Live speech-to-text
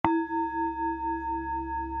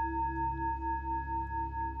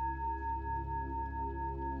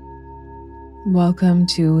Welcome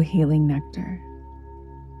to Healing Nectar,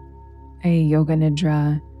 a yoga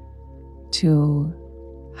nidra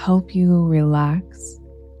to help you relax,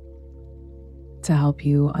 to help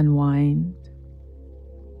you unwind,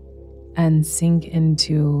 and sink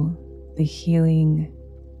into the healing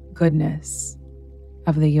goodness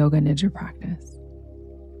of the yoga nidra practice.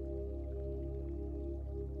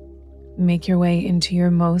 Make your way into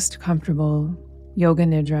your most comfortable yoga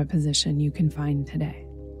nidra position you can find today.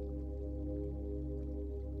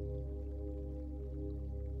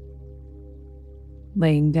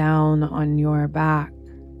 Laying down on your back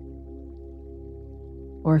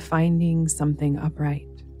or finding something upright.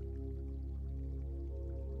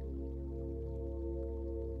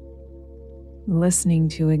 Listening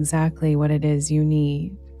to exactly what it is you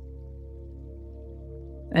need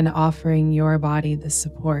and offering your body the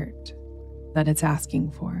support that it's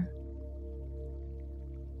asking for.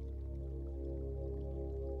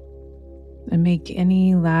 And make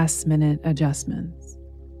any last-minute adjustments.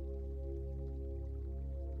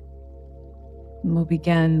 And we'll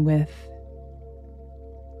begin with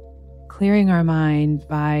clearing our mind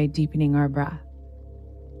by deepening our breath.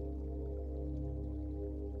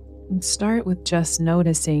 And start with just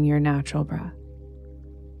noticing your natural breath.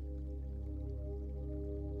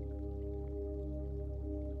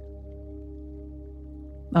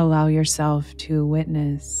 Allow yourself to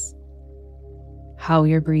witness how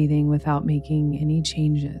you're breathing without making any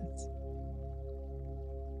changes.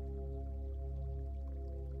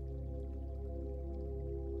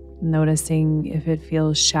 Noticing if it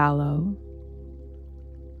feels shallow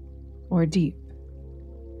or deep.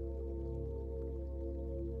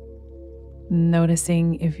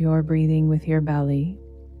 Noticing if you're breathing with your belly,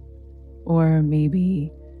 or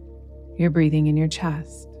maybe you're breathing in your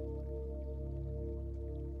chest.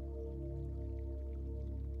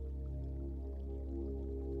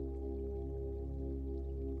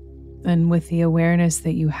 And with the awareness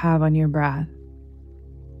that you have on your breath,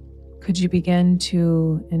 could you begin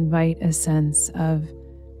to invite a sense of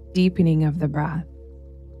deepening of the breath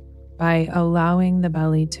by allowing the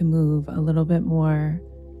belly to move a little bit more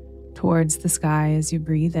towards the sky as you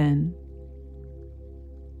breathe in?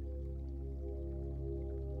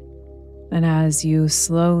 And as you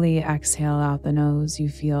slowly exhale out the nose, you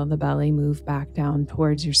feel the belly move back down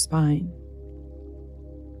towards your spine.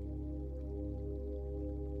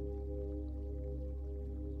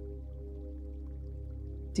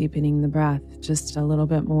 Deepening the breath just a little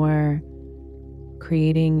bit more,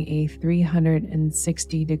 creating a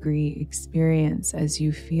 360-degree experience as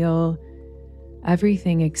you feel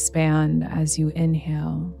everything expand as you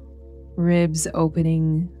inhale, ribs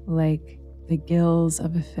opening like the gills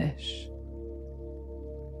of a fish,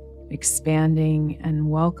 expanding and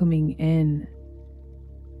welcoming in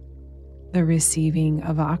the receiving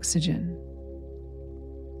of oxygen.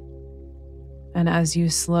 And as you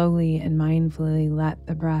slowly and mindfully let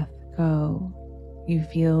the breath go, you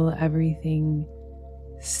feel everything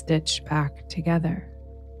stitch back together.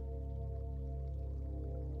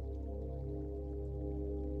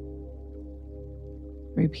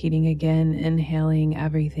 Repeating again, inhaling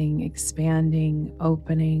everything, expanding,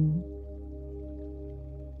 opening,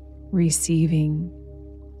 receiving.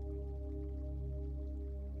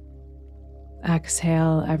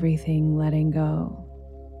 Exhale everything, letting go.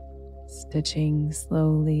 Stitching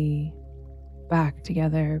slowly back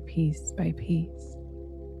together piece by piece.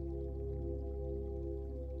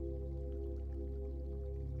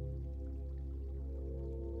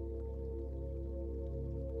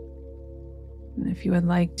 And if you would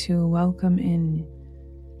like to welcome in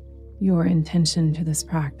your intention to this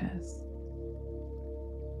practice,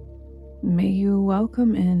 may you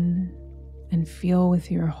welcome in and feel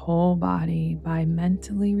with your whole body by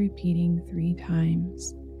mentally repeating 3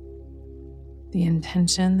 times the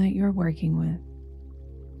intention that you're working with.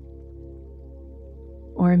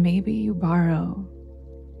 Or maybe you borrow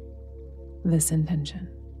this intention.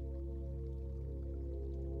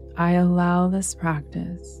 I allow this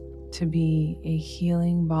practice to be a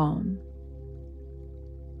healing balm.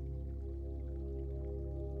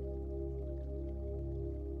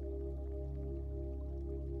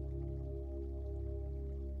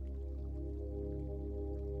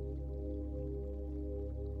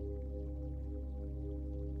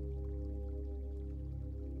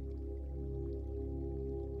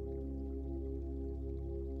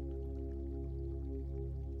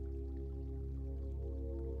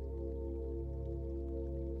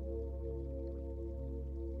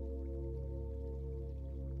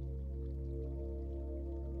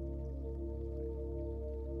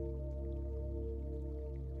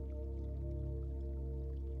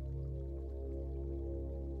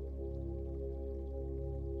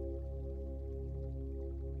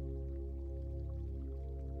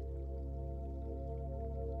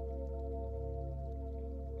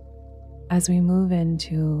 as we move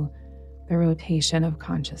into the rotation of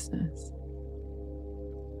consciousness.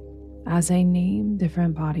 As I name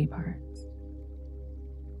different body parts,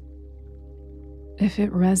 if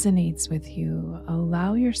it resonates with you,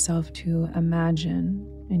 allow yourself to imagine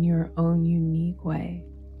in your own unique way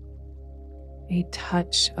a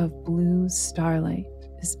touch of blue starlight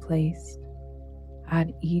is placed at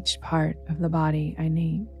each part of the body I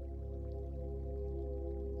name,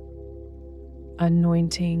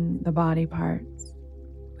 anointing the body parts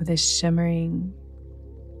with a shimmering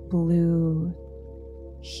blue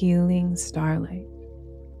healing starlight.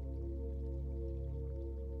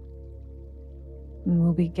 And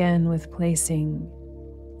we'll begin with placing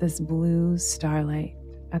this blue starlight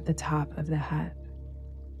at the top of the head.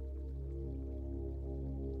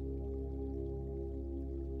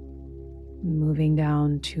 Moving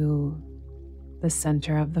down to the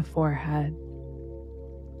center of the forehead,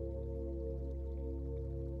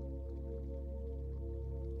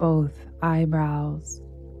 both eyebrows,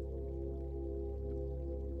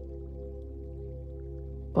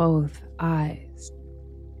 both eyes,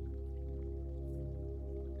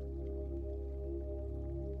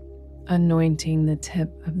 anointing the tip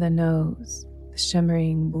of the nose, the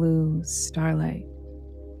shimmering blue starlight.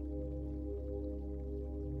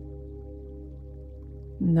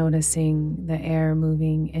 Noticing the air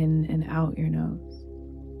moving in and out your nose.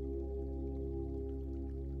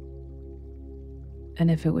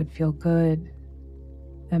 And if it would feel good,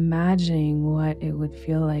 imagining what it would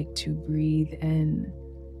feel like to breathe in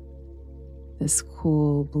this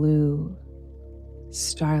cool blue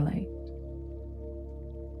starlight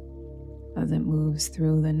as it moves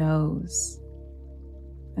through the nose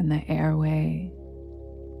and the airway,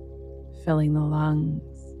 filling the lungs.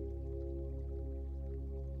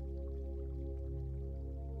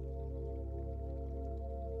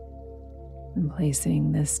 And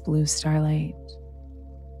placing this blue starlight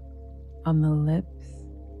on the lips,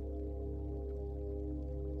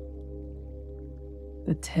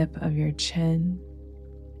 the tip of your chin,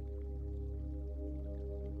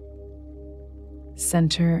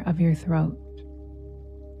 center of your throat,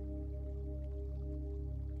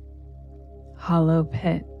 hollow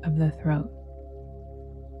pit of the throat,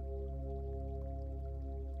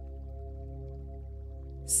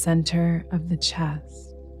 center of the chest,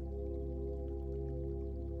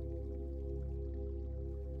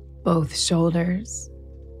 both shoulders,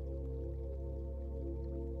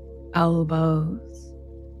 elbows,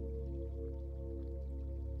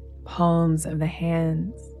 palms of the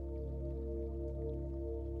hands,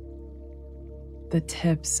 the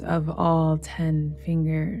tips of all 10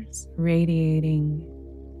 fingers radiating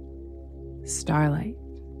starlight.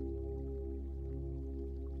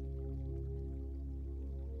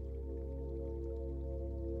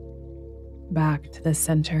 Back to the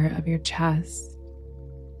center of your chest,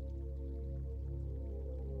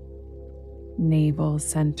 navel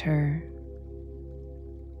center,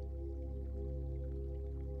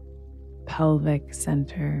 pelvic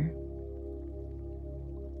center,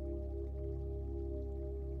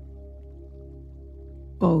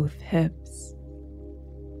 both hips,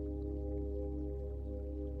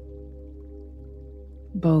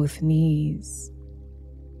 both knees,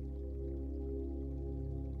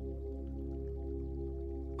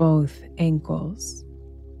 both ankles,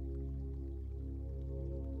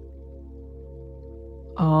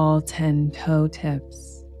 all 10 toe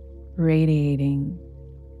tips radiating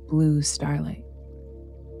blue starlight.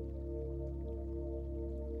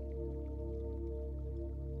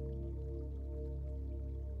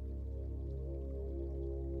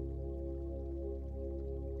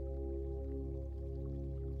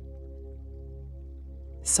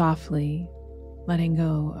 Softly letting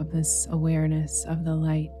go of this awareness of the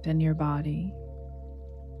light in your body.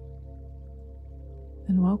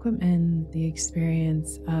 And welcome in the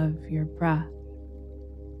experience of your breath.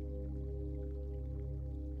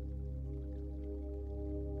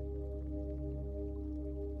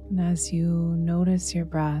 And as you notice your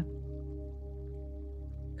breath,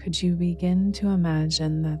 could you begin to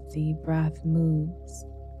imagine that the breath moves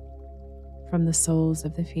from the soles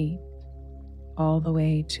of the feet all the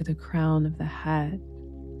way to the crown of the head,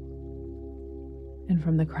 and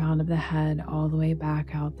from the crown of the head all the way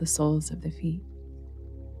back out the soles of the feet.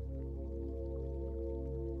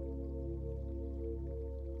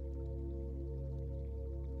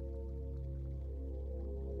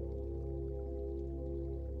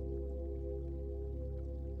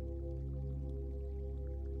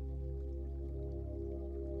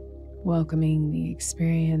 Welcoming the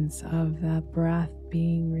experience of that breath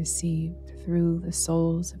being received through the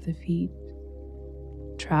soles of the feet,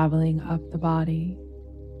 traveling up the body,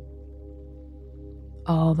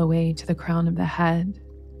 all the way to the crown of the head,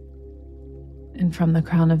 and from the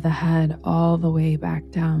crown of the head all the way back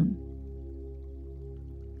down.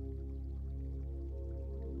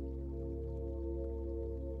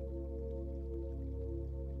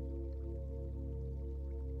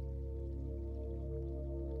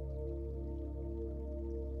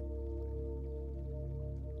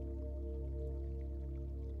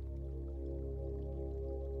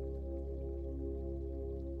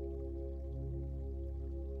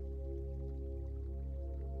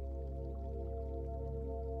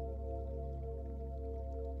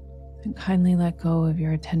 And kindly let go of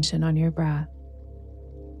your attention on your breath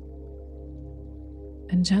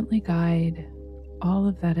and gently guide all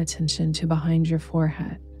of that attention to behind your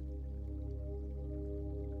forehead.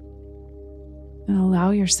 And allow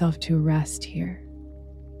yourself to rest here,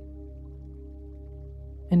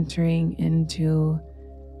 entering into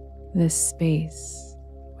this space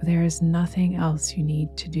where there is nothing else you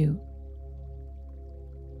need to do.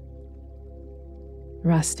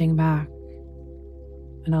 Resting back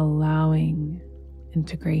and allowing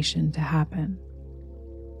integration to happen.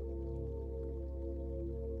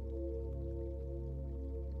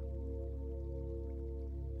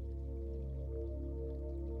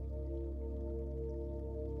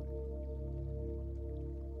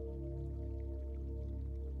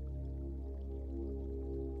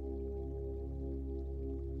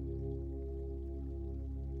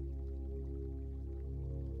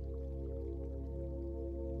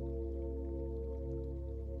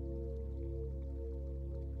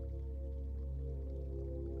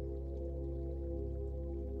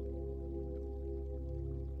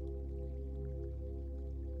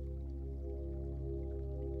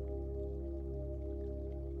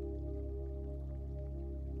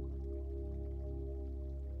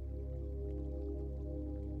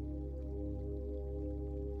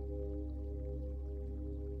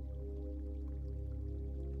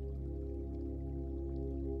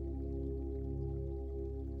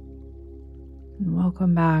 And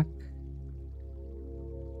welcome back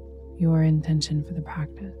your intention for the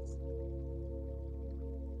practice.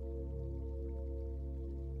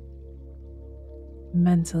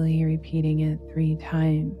 Mentally repeating it 3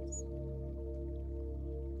 times,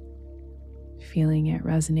 feeling it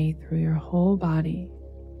resonate through your whole body.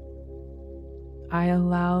 I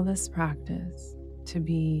allow this practice to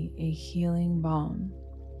be a healing balm.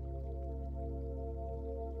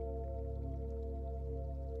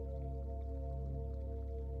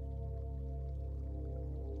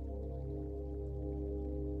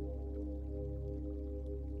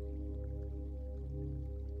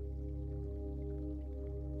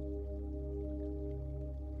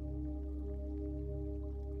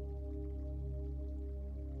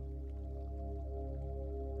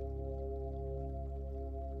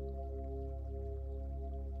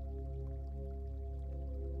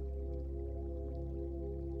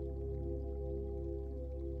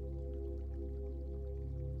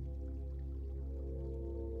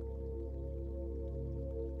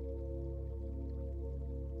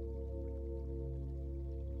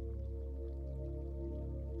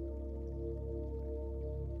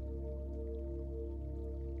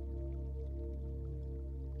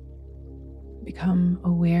 Become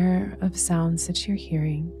aware of sounds that you're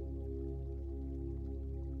hearing.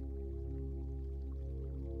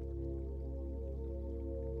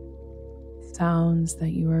 Sounds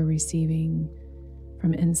that you are receiving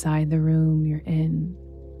from inside the room you're in,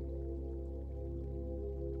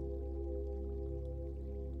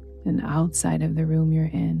 and outside of the room you're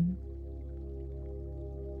in.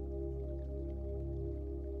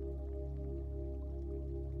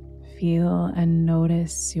 Feel and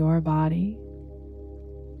notice your body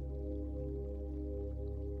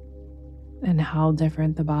and how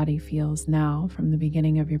different the body feels now from the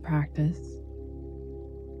beginning of your practice.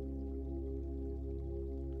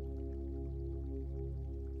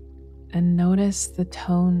 And notice the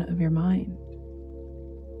tone of your mind.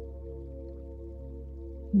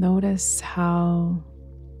 Notice how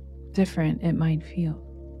different it might feel.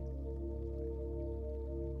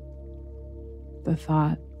 The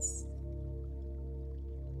thoughts,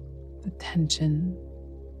 the tension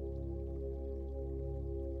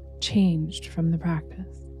changed from the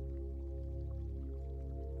practice.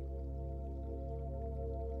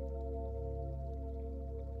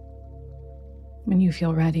 When you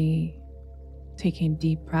feel ready, take a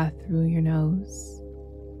deep breath through your nose,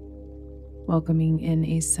 welcoming in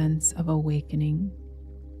a sense of awakening.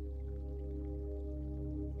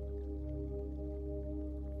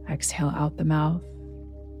 Exhale out the mouth,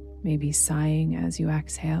 maybe sighing as you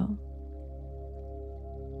exhale.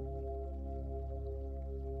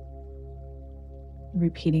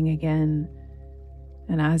 repeating again.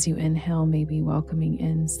 And as you inhale, maybe welcoming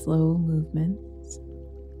in slow movements,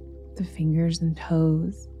 the fingers and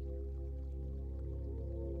toes.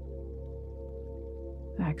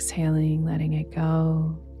 Exhaling, letting it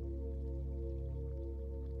go.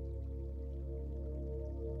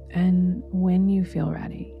 And when you feel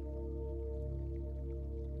ready,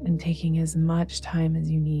 and taking as much time as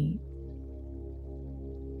you need,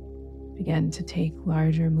 begin to take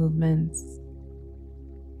larger movements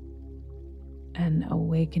and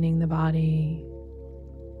awakening the body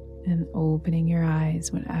and opening your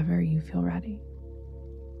eyes whenever you feel ready,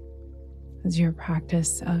 as your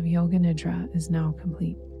practice of Yoga Nidra is now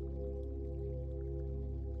complete.